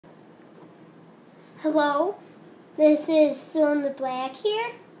Hello, this is Still in the Black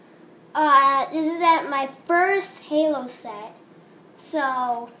here. This is at my first Halo set.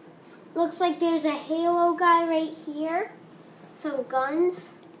 So, looks like there's a Halo guy right here. Some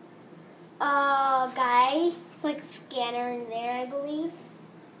guns. Guy, it's like a scanner in there, I believe.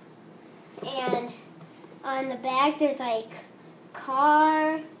 And on the back there's like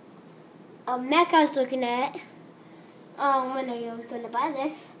car, a mech I was looking at. When I was going to buy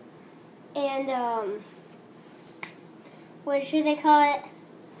this. And, what should I call it?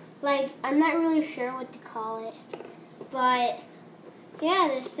 Like, I'm not really sure what to call it. But, yeah,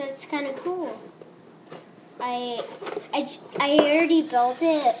 that's kind of cool. I already built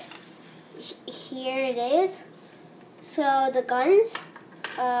it. Here it is. So, the guns.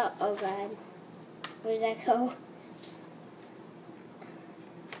 Oh God. Where does that go?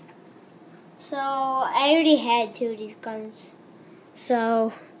 So, I already had two of these guns.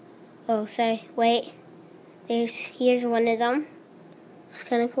 So, oh, sorry, wait. Here's one of them. It's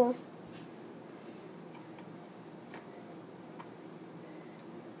kind of cool.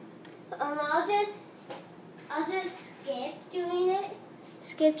 I'll just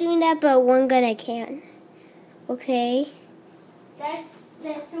skip doing that, but one gun I can. Okay. That's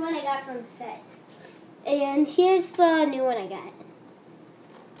the one I got from the set. And here's the new one I got.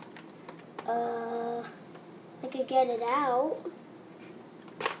 I could get it out.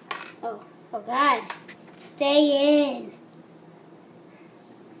 Oh God. Stay in.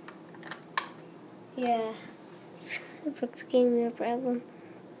 Yeah. The book's giving me a problem.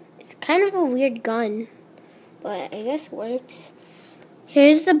 It's kind of a weird gun, but I guess it works.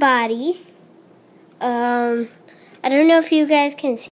 Here's the body. I don't know if you guys can see.